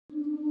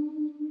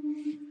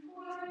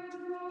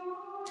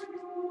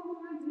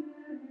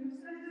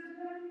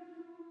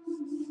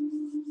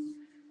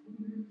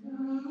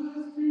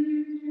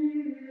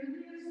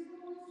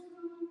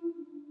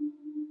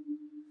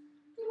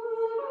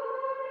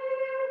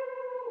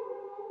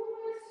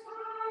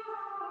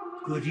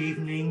Good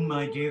evening,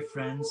 my dear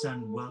friends,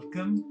 and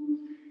welcome.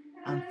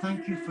 And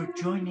thank you for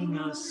joining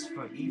us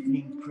for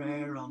evening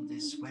prayer on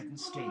this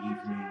Wednesday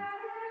evening.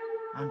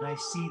 And I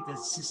see that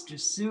Sister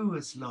Sue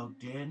is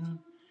logged in.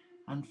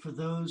 And for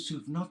those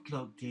who've not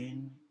logged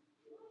in,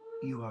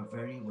 you are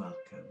very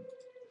welcome.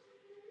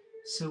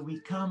 So we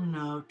come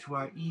now to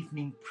our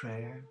evening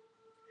prayer,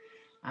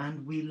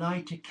 and we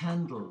light a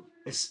candle,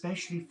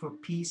 especially for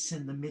peace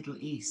in the Middle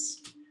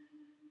East.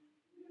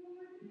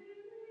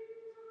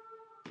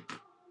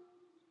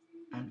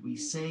 And we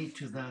say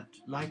to that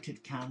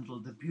lighted candle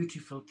the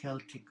beautiful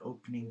Celtic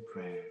opening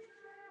prayer.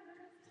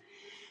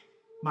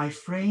 My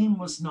frame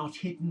was not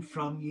hidden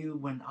from you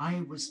when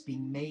I was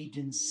being made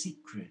in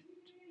secret,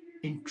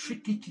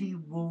 intricately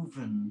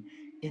woven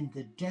in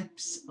the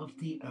depths of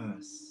the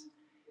earth.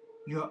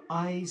 Your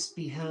eyes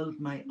beheld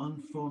my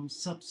unformed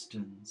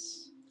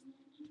substance.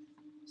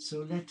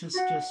 So let us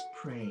just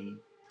pray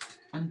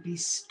and be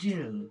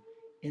still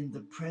in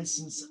the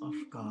presence of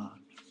God.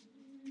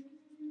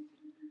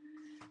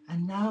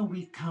 And now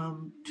we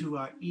come to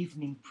our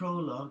evening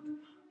prologue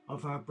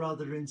of our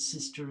brother and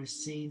sister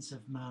Essenes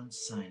of Mount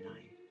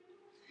Sinai.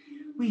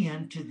 We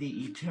enter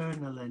the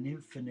eternal and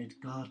infinite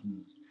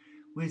garden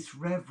with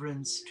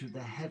reverence to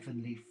the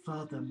heavenly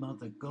Father,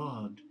 Mother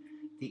God,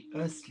 the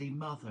earthly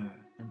Mother,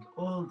 and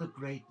all the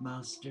great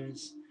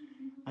masters,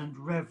 and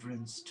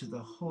reverence to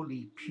the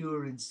holy,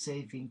 pure, and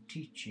saving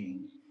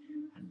teaching,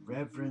 and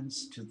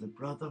reverence to the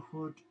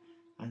brotherhood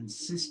and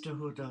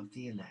sisterhood of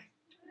the elect.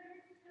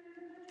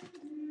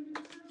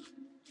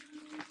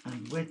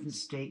 And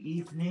Wednesday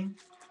evening,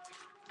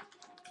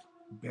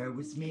 bear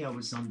with me, I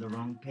was on the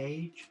wrong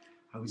page.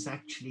 I was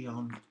actually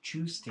on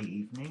Tuesday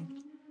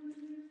evening.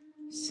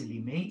 Silly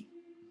me.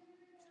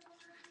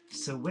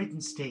 So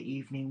Wednesday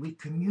evening, we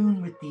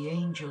commune with the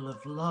angel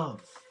of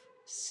love,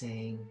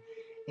 saying,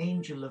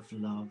 Angel of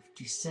love,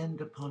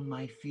 descend upon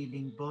my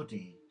feeling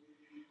body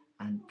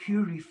and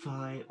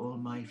purify all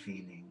my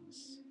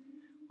feelings.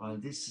 While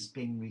this is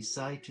being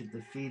recited,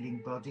 the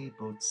feeling body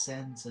both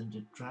sends and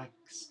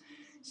attracts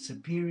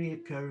superior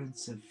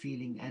currents of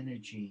feeling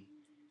energy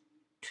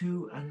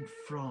to and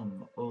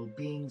from all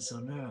beings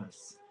on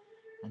earth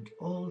and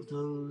all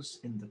those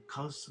in the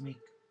cosmic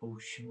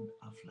ocean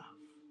of love.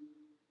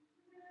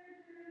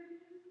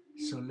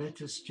 So let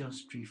us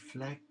just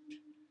reflect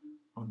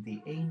on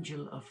the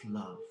angel of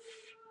love,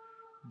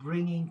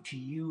 bringing to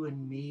you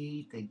and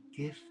me the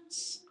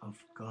gifts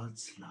of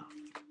God's love.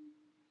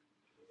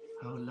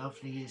 How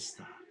lovely is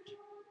that?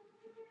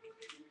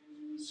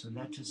 So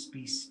let us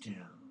be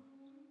still.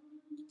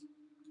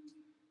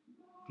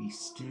 Be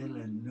still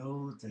and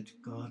know that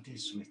God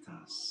is with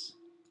us.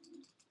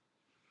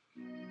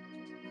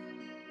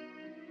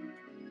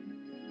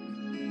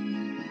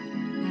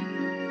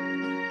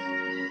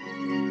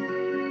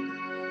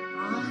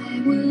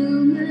 I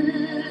will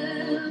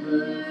never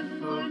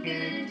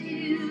forget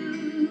you,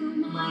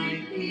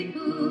 my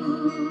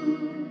people.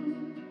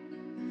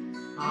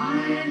 I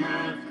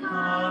have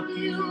carved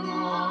you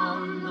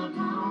on the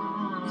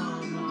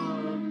palm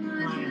of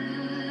my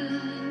hand.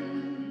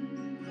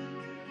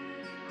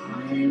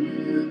 I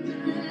will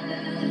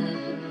never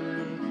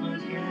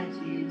forget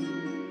you.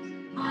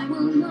 I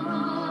will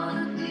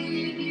not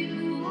leave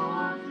you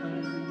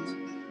orphaned.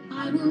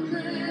 I will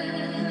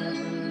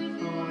never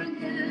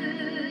forget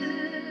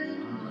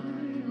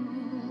my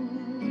own.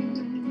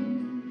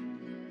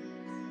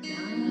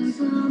 As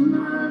a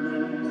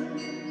mother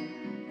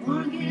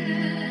forget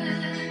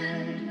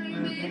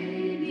her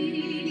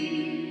baby,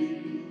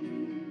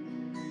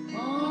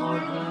 or a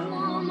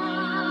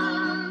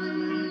woman,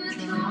 a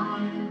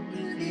child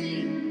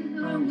within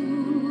her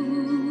womb.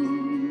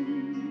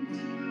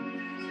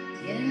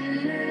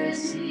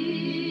 Yes,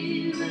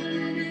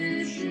 even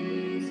if she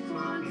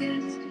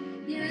forgets,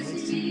 yes,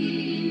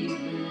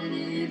 even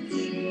if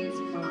she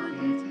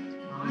forgets,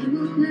 I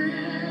will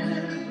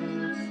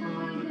never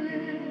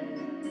forget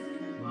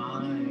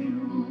my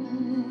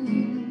own.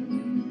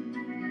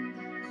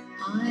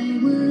 I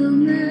will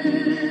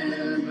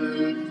never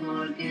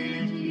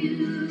forget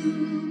you,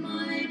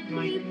 my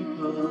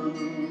people.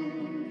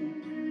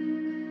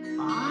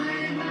 I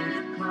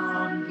have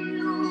carved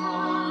you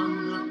on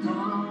the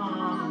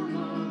palm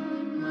of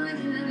my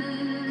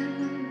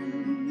hand.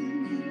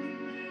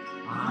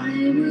 I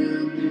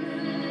will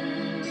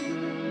never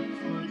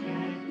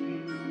forget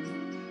you.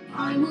 I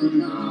will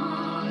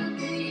not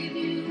leave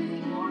you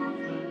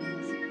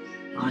orphans.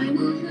 I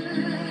will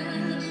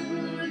never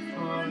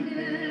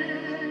forget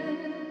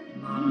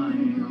my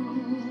own.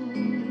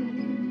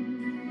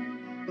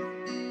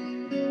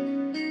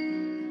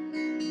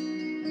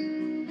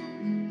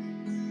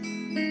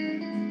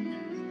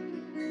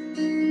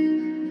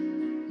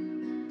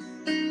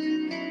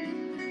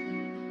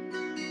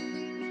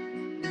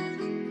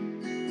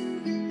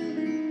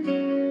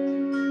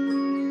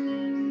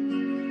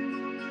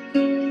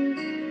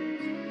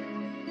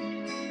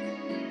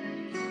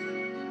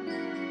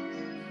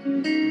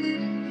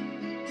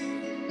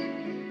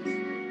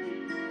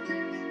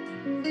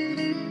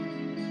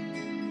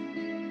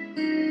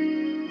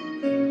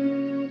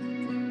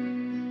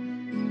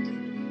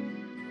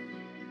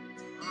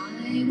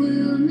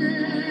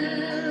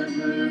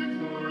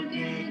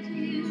 forget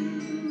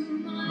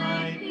you,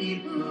 my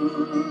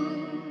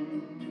people.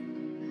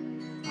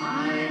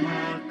 I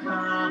have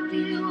carved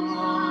you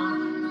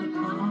on the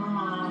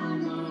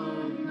palm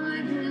of my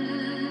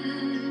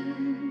hand.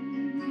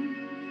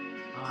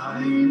 I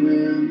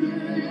will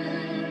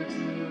never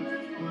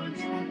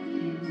forget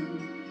you.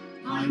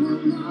 I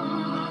will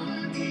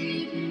not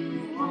leave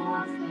you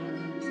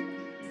orphans.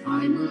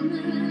 I will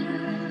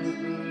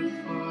never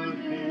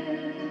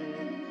forget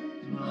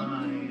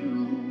my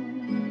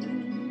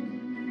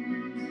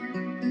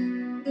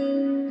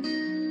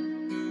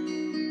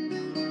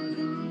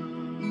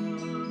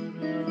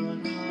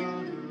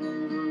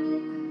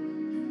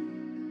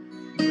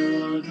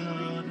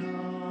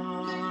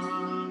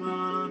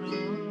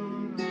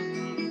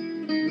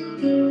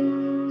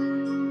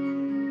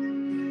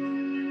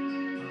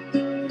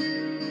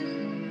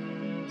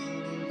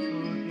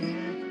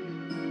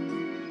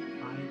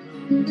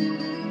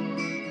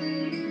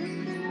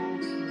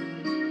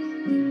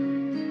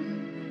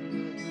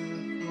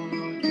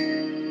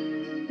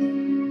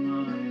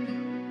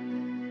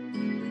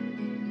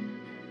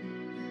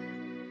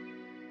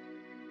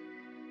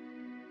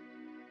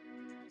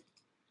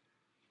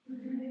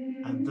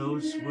And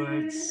those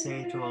words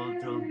say it all,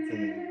 don't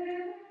they?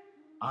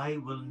 I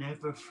will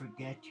never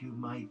forget you,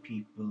 my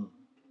people.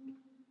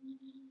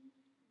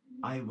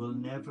 I will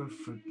never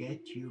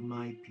forget you,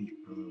 my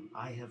people.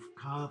 I have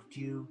carved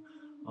you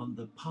on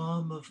the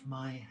palm of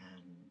my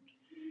hand.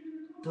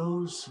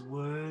 Those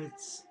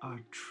words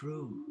are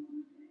true.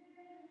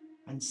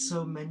 And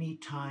so many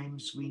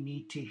times we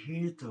need to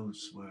hear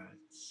those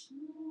words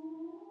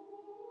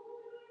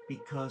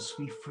because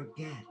we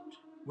forget.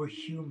 We're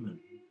human.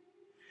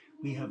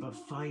 We have a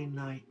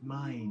finite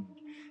mind.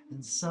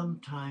 And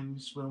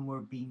sometimes when we're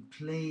being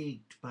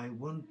plagued by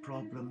one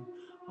problem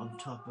on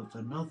top of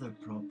another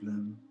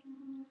problem,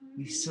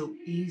 we so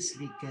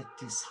easily get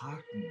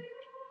disheartened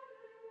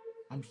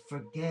and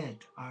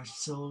forget our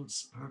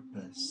soul's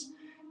purpose,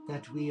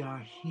 that we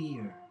are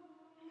here,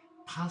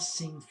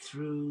 passing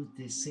through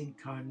this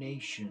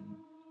incarnation,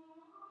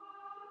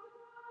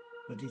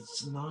 but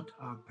it's not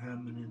our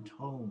permanent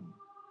home.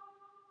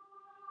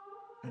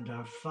 And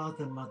our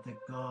Father, Mother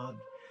God,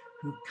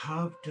 who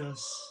carved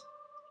us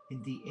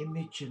in the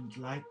image and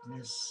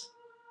likeness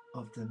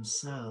of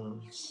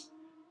themselves,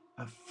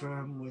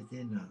 affirm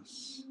within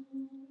us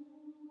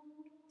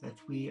that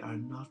we are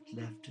not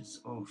left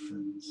as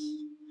orphans,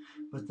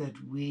 but that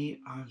we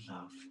are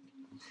loved.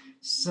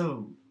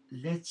 So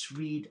let's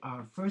read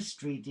our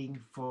first reading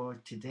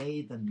for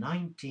today, the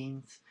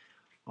 19th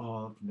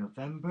of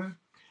November,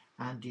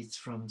 and it's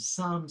from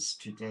Psalms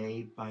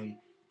today by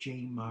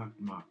J. Mark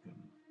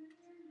Markham.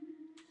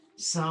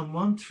 Psalm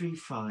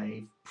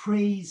 135,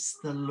 praise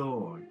the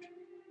Lord.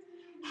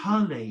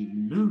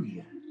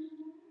 Hallelujah.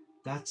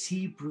 That's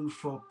Hebrew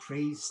for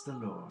praise the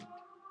Lord.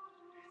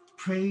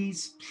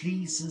 Praise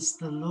pleases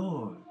the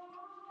Lord.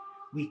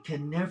 We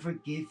can never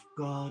give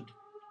God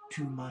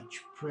too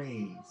much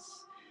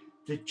praise.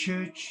 The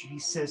church, he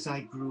says,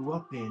 I grew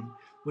up in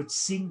would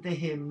sing the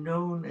hymn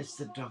known as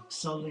the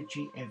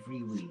doxology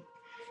every week.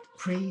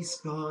 Praise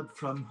God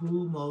from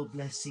whom all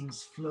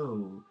blessings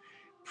flow.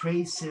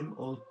 Praise him,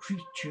 all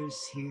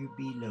creatures here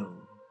below.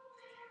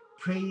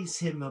 Praise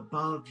him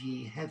above,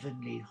 ye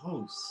heavenly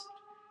host.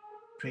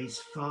 Praise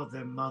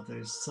Father,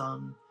 Mother,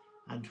 Son,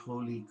 and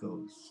Holy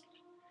Ghost.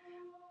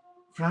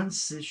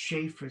 Francis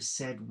Schaeffer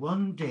said,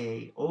 one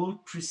day all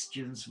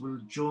Christians will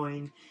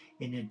join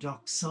in a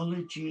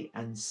doxology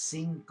and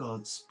sing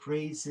God's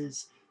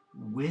praises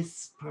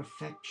with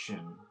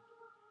perfection.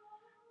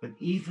 But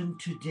even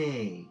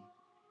today,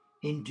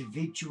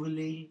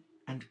 individually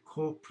and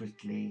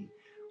corporately,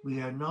 we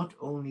are not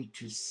only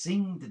to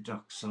sing the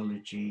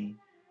doxology,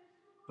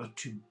 but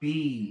to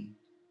be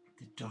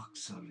the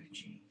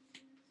doxology.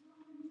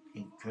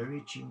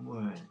 Encouraging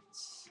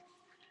words,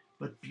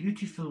 but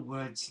beautiful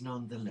words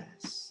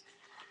nonetheless.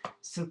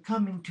 So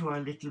coming to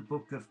our little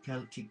book of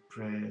Celtic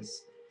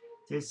prayers,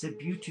 there's a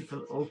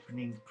beautiful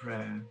opening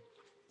prayer,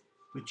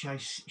 which I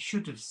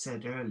should have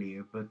said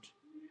earlier, but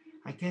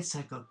I guess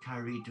I got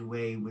carried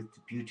away with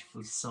the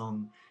beautiful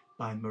song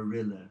by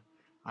Marilla,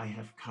 I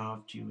have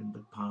carved you in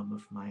the palm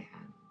of my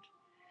hand.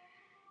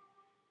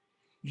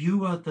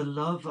 You are the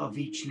love of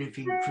each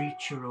living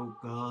creature, O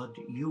God.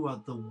 You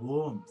are the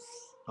warmth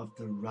of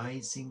the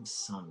rising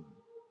sun.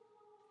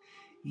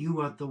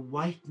 You are the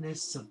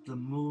whiteness of the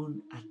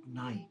moon at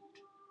night.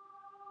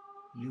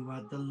 You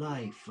are the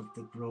life of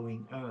the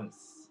growing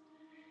earth.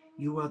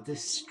 You are the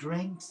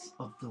strength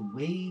of the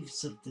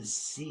waves of the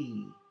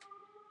sea.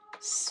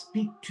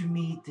 Speak to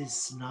me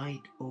this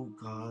night, O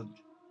God.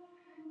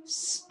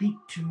 Speak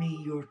to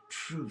me your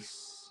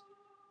truth.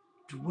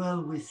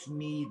 Dwell with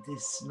me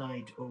this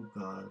night, O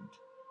God.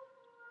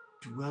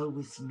 Dwell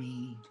with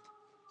me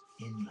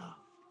in love.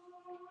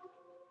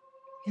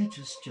 Let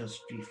us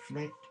just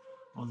reflect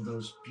on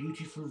those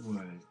beautiful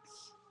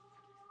words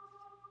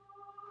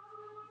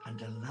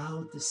and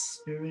allow the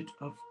Spirit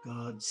of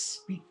God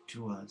speak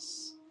to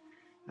us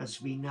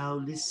as we now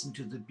listen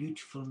to the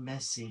beautiful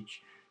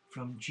message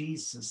from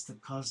Jesus, the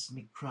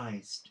cosmic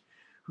Christ,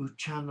 who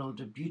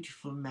channeled a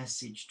beautiful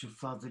message to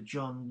Father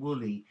John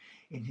Woolley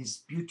in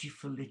his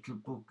beautiful little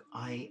book,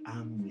 I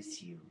Am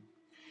With You.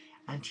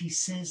 And he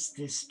says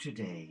this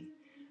today: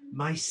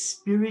 my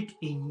spirit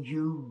in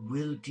you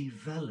will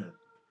develop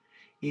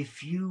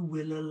if you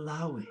will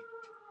allow it.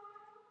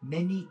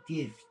 Many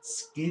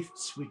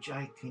gifts which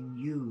I can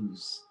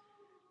use.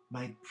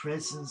 My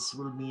presence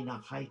will mean a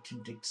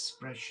heightened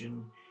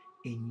expression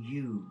in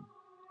you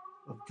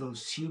of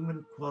those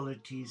human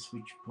qualities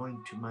which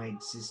point to my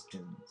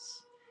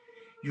existence.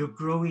 Your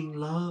growing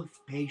love,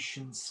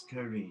 patience,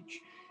 courage,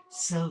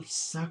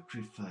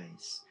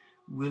 self-sacrifice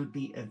will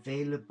be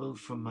available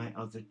for my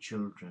other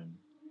children.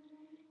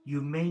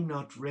 You may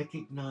not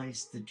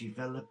recognize the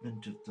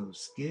development of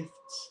those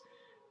gifts,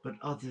 but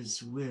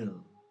others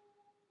will.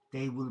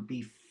 They will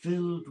be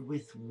filled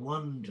with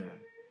wonder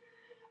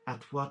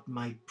at what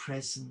my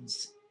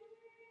presence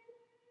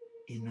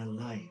in a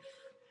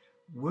life,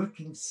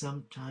 working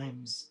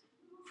sometimes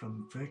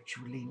from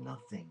virtually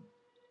nothing,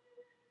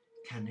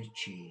 can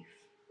achieve.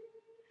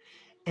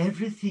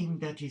 Everything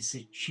that is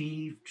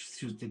achieved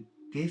through the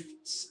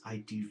gifts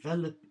I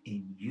develop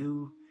in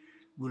you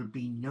will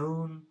be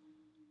known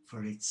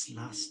for its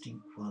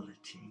lasting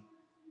quality.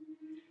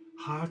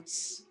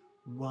 Hearts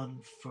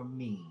won for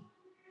me,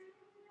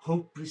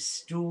 hope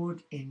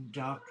restored in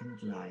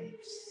darkened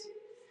lives.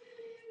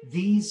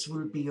 These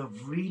will be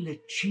of real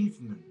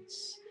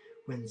achievements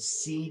when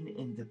seen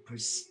in the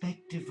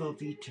perspective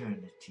of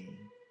eternity.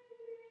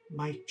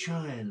 My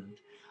child,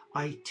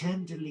 I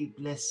tenderly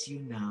bless you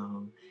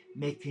now,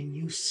 making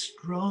you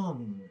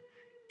strong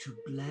to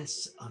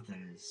bless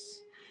others.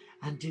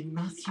 And in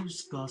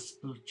Matthew's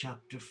Gospel,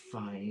 chapter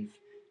 5,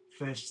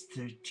 verse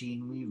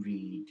 13, we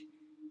read,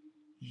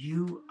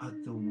 you are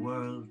the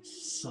world's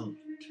salt.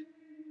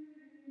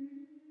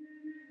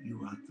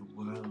 You are the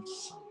world's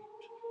salt.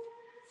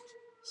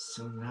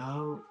 So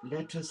now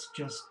let us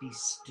just be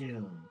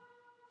still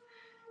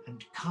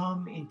and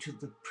come into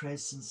the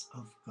presence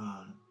of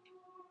God.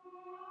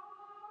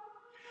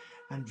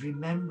 And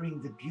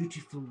remembering the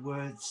beautiful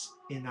words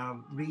in our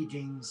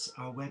readings,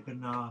 our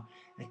webinar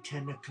at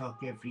 10 o'clock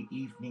every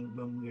evening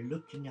when we're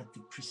looking at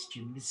the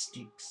Christian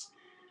mystics,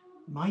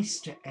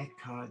 Meister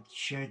Eckhart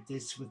shared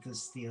this with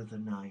us the other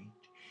night.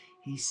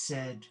 He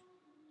said,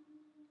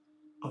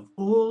 of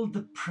all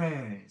the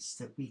prayers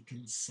that we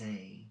can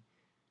say,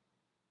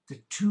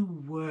 the two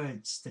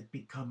words that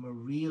become a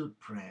real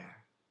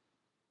prayer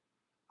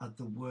are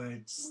the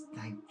words,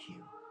 thank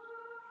you.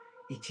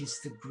 It is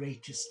the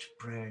greatest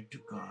prayer to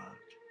God,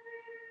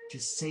 to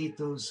say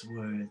those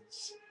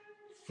words,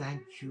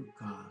 thank you,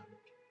 God.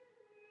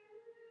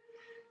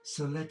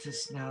 So let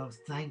us now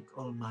thank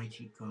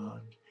Almighty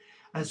God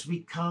as we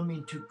come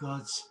into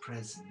God's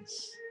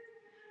presence,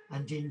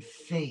 and in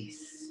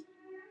faith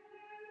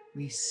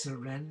we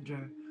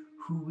surrender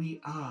who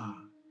we are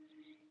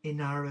in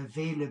our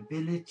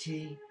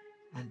availability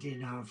and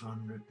in our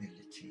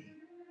vulnerability.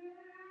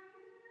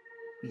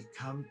 We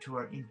come to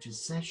our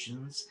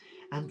intercessions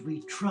and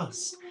we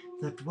trust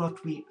that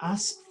what we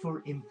ask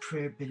for in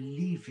prayer,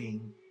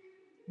 believing,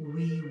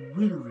 we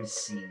will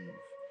receive.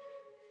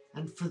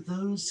 And for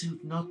those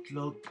who've not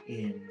logged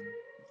in,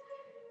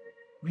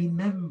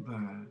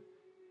 remember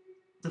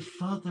the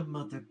Father,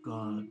 Mother,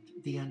 God,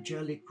 the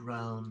angelic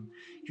realm,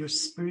 your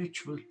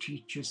spiritual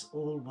teachers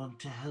all want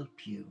to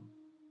help you,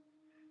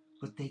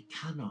 but they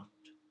cannot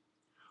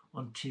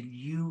until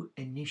you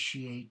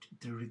initiate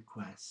the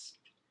request.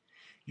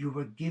 You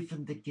were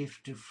given the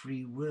gift of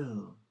free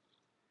will,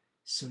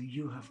 so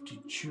you have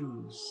to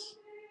choose.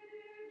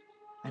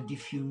 And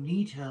if you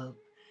need help,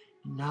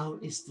 now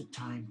is the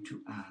time to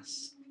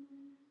ask.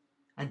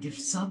 And if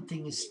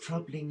something is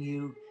troubling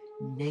you,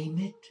 name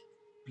it,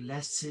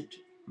 bless it,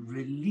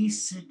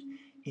 release it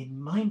in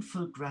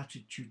mindful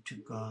gratitude to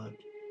God,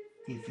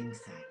 giving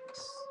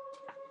thanks.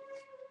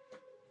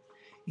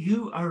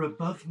 You are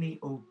above me,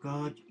 O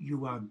God,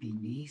 you are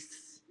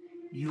beneath.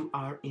 You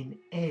are in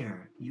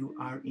air, you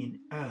are in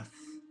earth,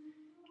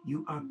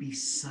 you are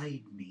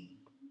beside me,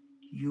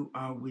 you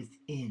are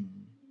within.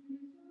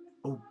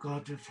 O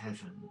God of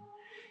heaven,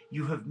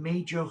 you have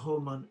made your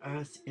home on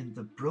earth in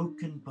the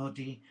broken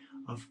body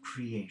of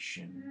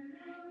creation.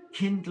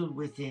 Kindle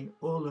within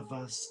all of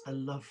us a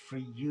love for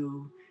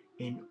you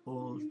in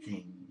all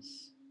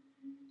things.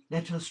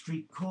 Let us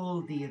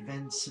recall the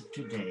events of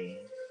today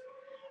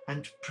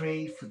and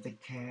pray for the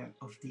care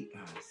of the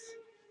earth.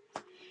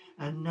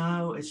 And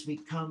now, as we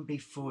come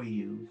before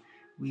you,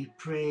 we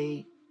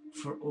pray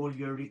for all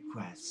your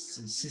requests.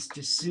 And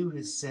Sister Sue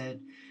has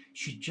said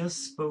she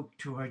just spoke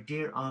to her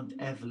dear Aunt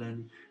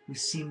Evelyn, who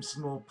seems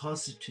more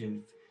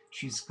positive.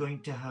 She's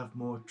going to have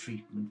more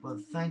treatment.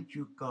 Well, thank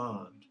you,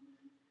 God.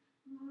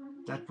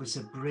 That was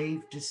a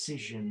brave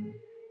decision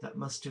that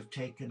must have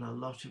taken a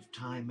lot of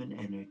time and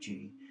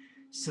energy.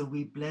 So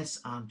we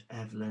bless Aunt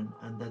Evelyn,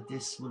 and that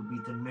this will be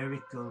the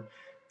miracle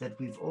that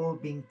we've all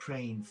been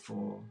praying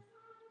for.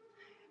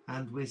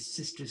 And with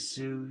Sister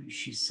Sue,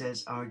 she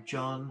says, our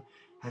John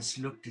has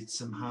looked at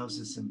some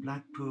houses in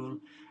Blackpool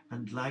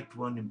and liked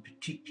one in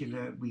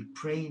particular. We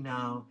pray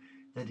now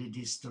that it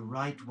is the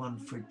right one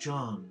for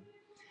John,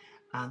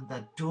 and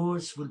that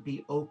doors will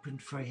be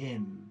opened for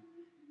him,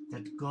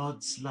 that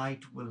God's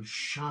light will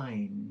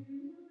shine,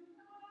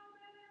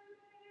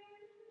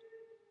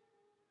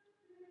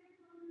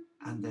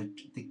 and that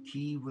the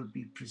key will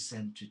be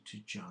presented to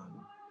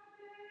John.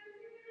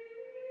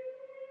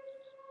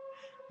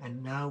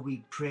 And now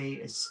we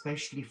pray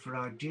especially for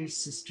our dear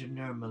sister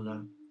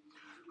Nirmala,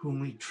 whom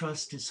we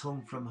trust is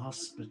home from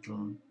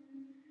hospital.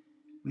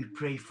 We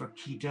pray for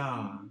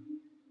Kedar,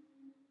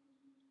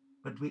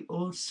 but we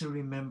also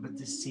remember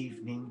this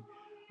evening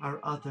our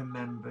other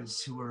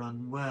members who are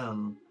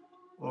unwell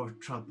or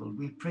troubled.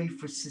 We pray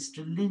for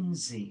Sister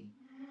Lindsay,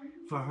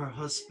 for her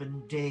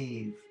husband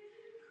Dave.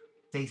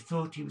 They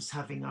thought he was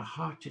having a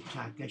heart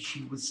attack as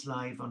she was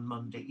live on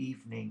Monday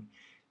evening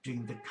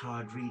doing the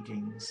card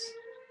readings,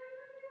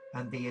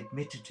 and they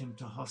admitted him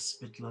to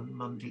hospital on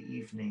Monday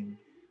evening,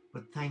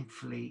 but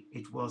thankfully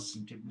it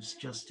wasn't. It was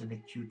just an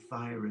acute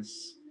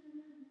virus.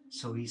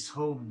 So he's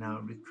home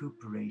now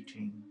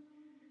recuperating.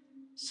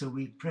 So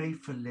we pray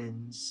for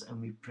Linz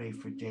and we pray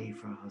for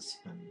Dave, her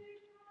husband.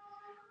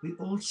 We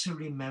also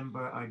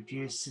remember our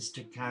dear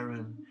sister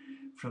Karen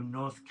from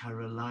North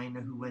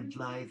Carolina, who went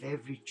live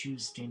every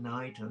Tuesday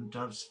night on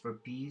Doves for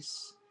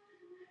Peace,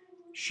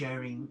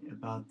 sharing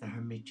about the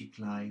hermitic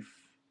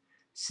life.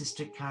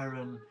 Sister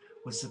Karen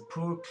was a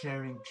poor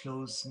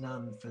plainclothes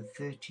nun for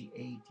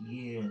 38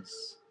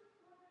 years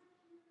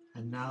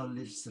and now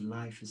lives the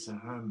life as a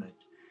hermit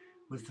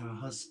with her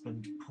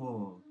husband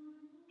Paul.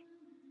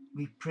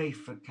 We pray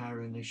for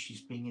Karen as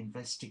she's being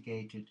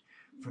investigated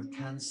for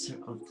cancer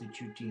of the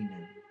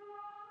duodenum.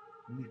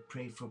 And we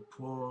pray for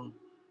Paul,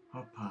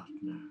 her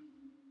partner.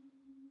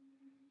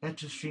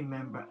 Let us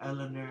remember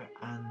Eleanor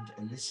and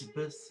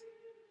Elizabeth.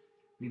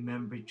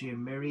 Remember dear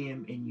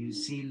Miriam in New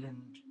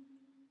Zealand.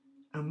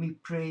 And we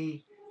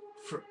pray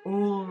for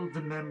all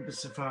the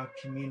members of our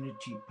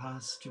community,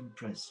 past and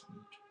present.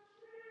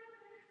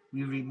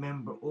 We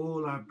remember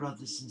all our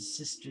brothers and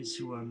sisters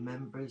who are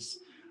members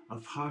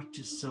of Heart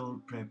to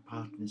Soul Prayer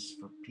Partners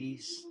for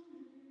Peace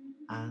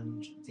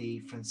and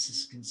the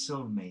Franciscan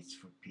Soulmates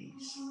for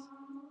Peace.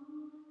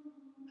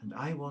 And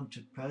I want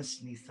to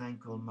personally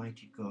thank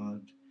Almighty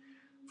God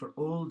for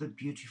all the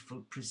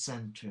beautiful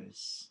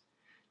presenters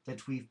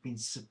that we've been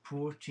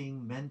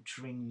supporting,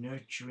 mentoring,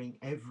 nurturing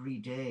every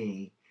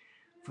day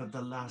for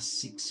the last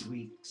 6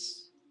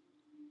 weeks.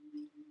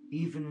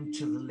 Even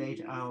into the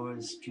late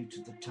hours due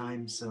to the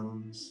time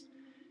zones,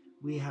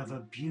 we have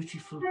a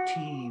beautiful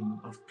team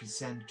of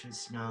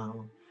presenters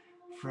now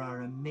for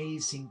our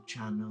amazing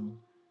channel,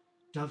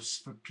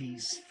 Doves for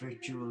Peace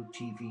virtual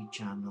TV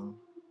channel.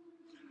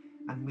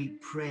 And we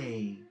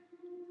pray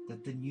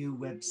that the new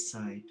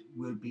website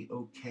will be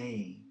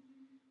okay.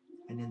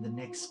 And in the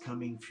next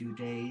coming few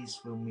days,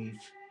 when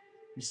we've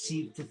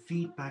received the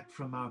feedback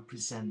from our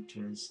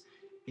presenters,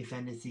 if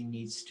anything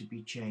needs to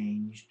be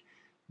changed,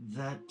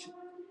 that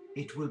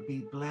it will be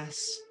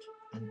blessed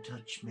and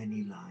touch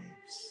many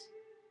lives.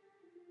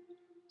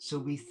 So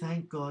we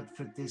thank God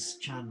for this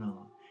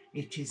channel.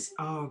 It is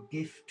our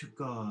gift to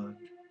God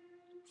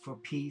for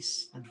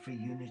peace and for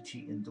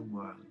unity in the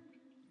world.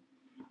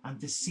 And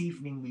this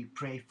evening we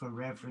pray for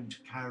Reverend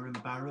Karen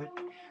Barrett,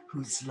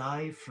 who's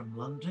live from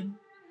London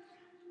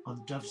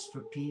on Doves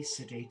for Peace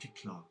at 8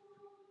 o'clock.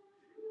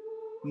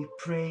 We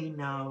pray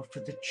now for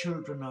the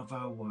children of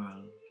our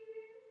world.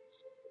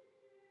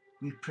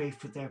 We pray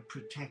for their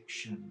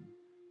protection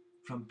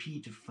from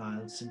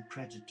pedophiles and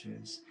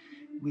predators.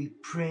 We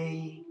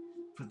pray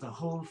for the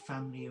whole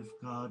family of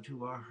God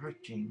who are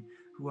hurting,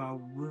 who are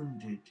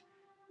wounded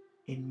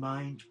in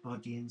mind,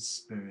 body, and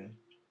spirit.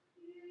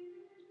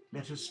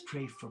 Let us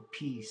pray for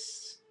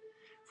peace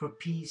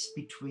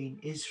between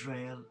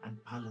Israel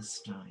and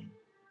Palestine,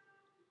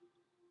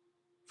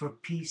 for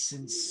peace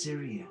in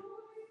Syria,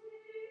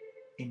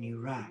 in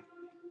Iraq,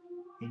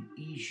 in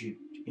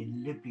Egypt,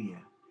 in Libya,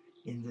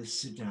 in the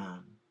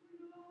Sudan.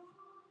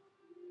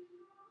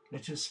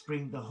 Let us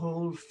bring the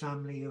whole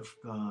family of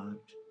God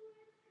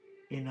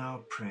in our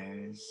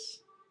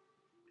prayers.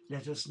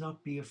 Let us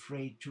not be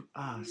afraid to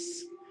ask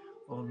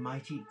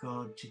Almighty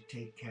God to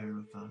take care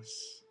of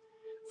us.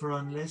 For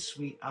unless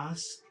we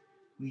ask,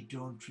 we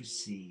don't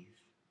receive.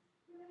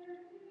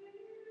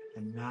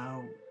 And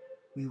now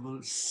we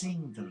will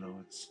sing the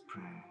Lord's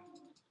Prayer.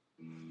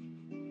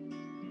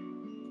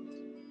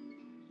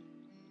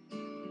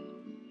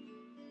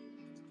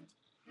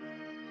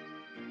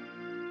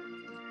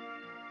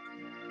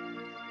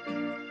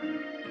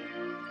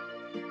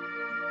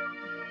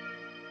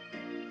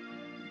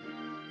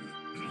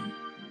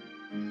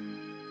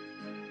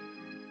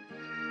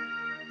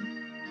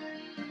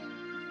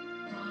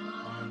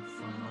 Our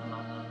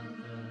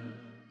Father,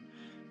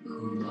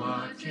 who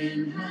art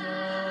in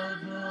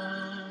heaven,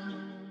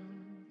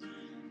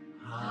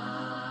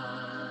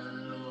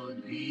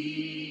 hallowed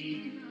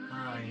be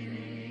thy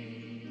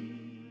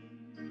name.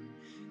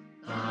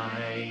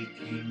 Thy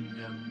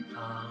kingdom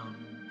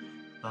come,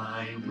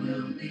 thy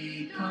will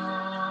be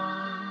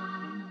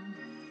done,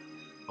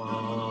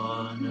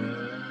 on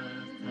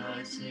earth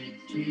as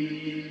it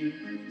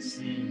is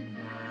in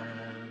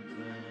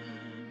heaven,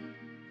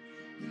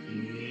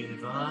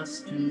 give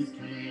us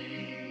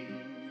today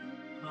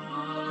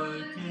our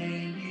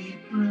daily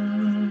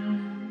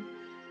bread,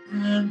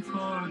 and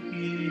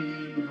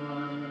forgive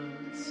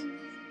us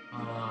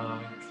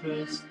our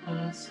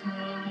trespasses,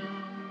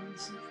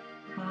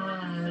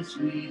 as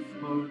we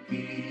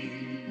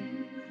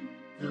forgive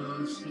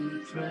those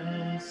who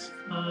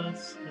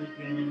trespass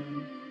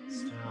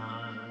against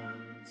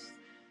us.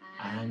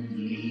 And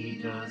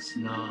lead us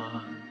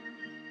not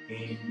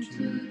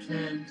into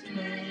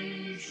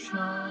temptation,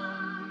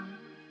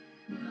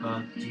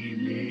 but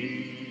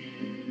deliver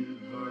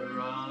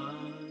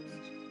us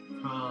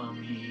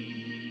from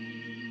evil.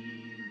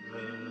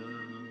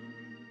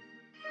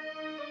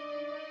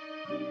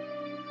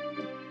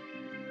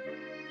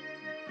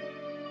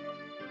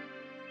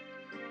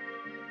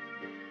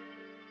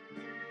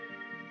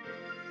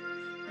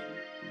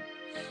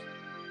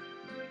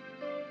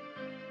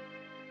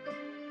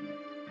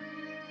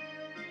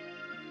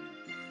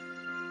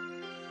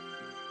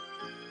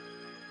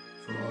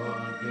 For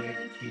the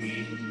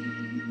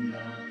kingdom,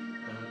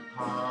 the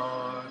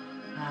power,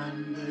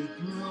 and the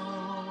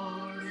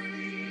glory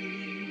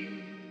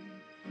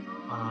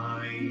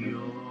are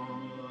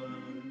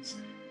yours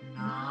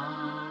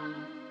now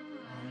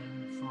and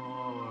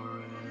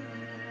forever.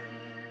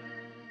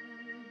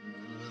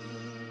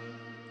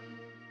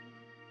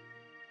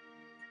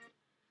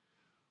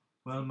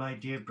 Well, my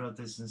dear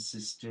brothers and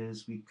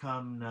sisters, we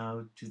come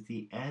now to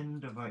the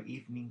end of our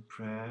evening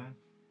prayer,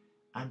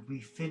 and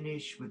we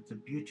finish with the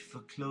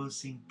beautiful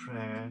closing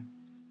prayer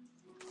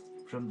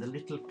from the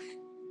little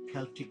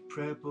Celtic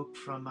prayer book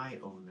from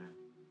Iona.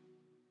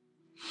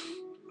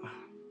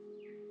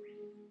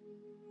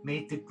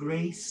 May the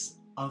grace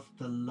of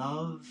the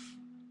love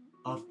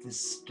of the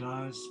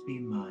stars be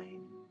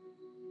mine.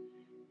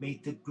 May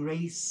the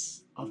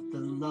grace of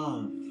the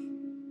love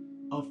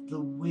of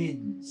the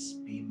winds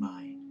be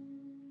mine.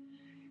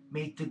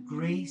 May the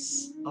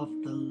grace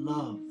of the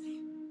love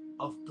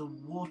of the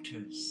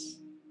waters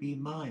be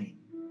mine.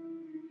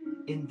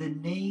 In the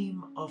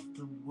name of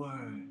the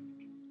Word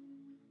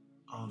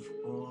of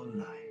all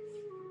life.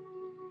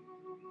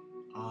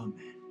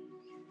 Amen.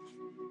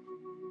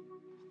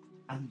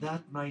 And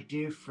that, my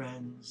dear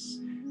friends,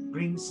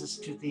 brings us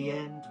to the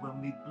end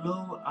when we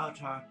blow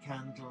out our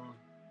candle,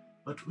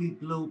 but we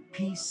blow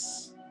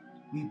peace,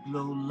 we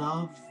blow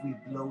love, we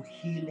blow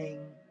healing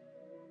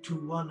to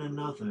one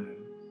another,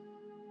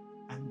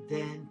 and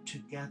then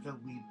together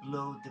we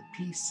blow the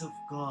peace of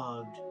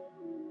God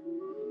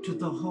to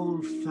the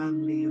whole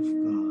family of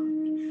God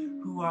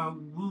who are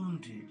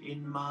wounded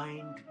in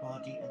mind,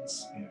 body, and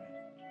spirit.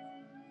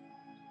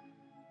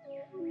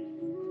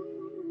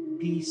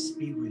 Peace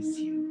be with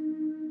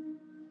you.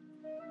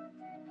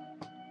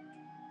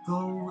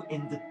 Go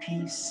in the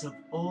peace of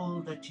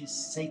all that is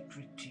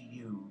sacred to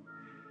you.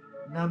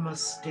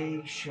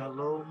 Namaste,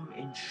 Shalom,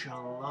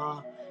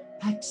 Inshallah,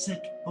 Pax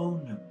et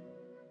Bonum,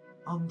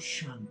 Om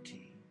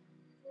Shanti,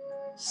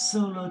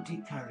 Solo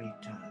di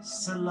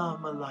Caritas,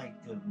 Salam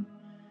Alaikum,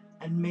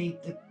 and may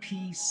the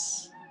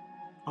peace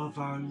of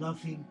our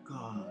loving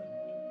God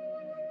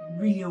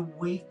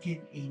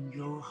reawaken in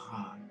your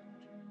heart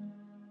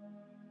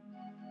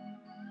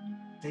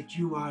that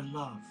you are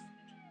loved,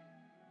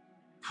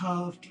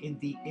 carved in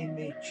the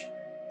image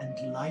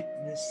and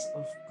likeness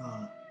of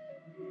God,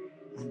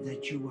 and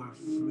that you are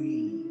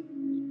free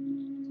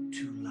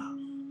to love.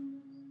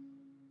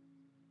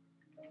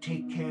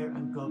 Take care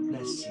and God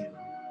bless you.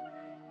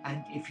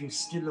 And if you're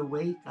still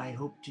awake, I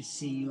hope to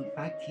see you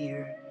back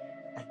here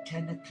at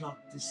 10 o'clock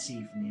this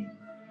evening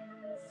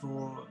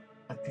for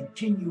a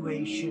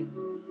continuation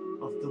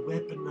of the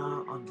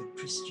webinar on the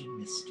Christian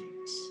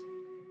mystics.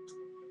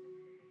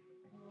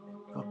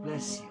 God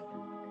bless you.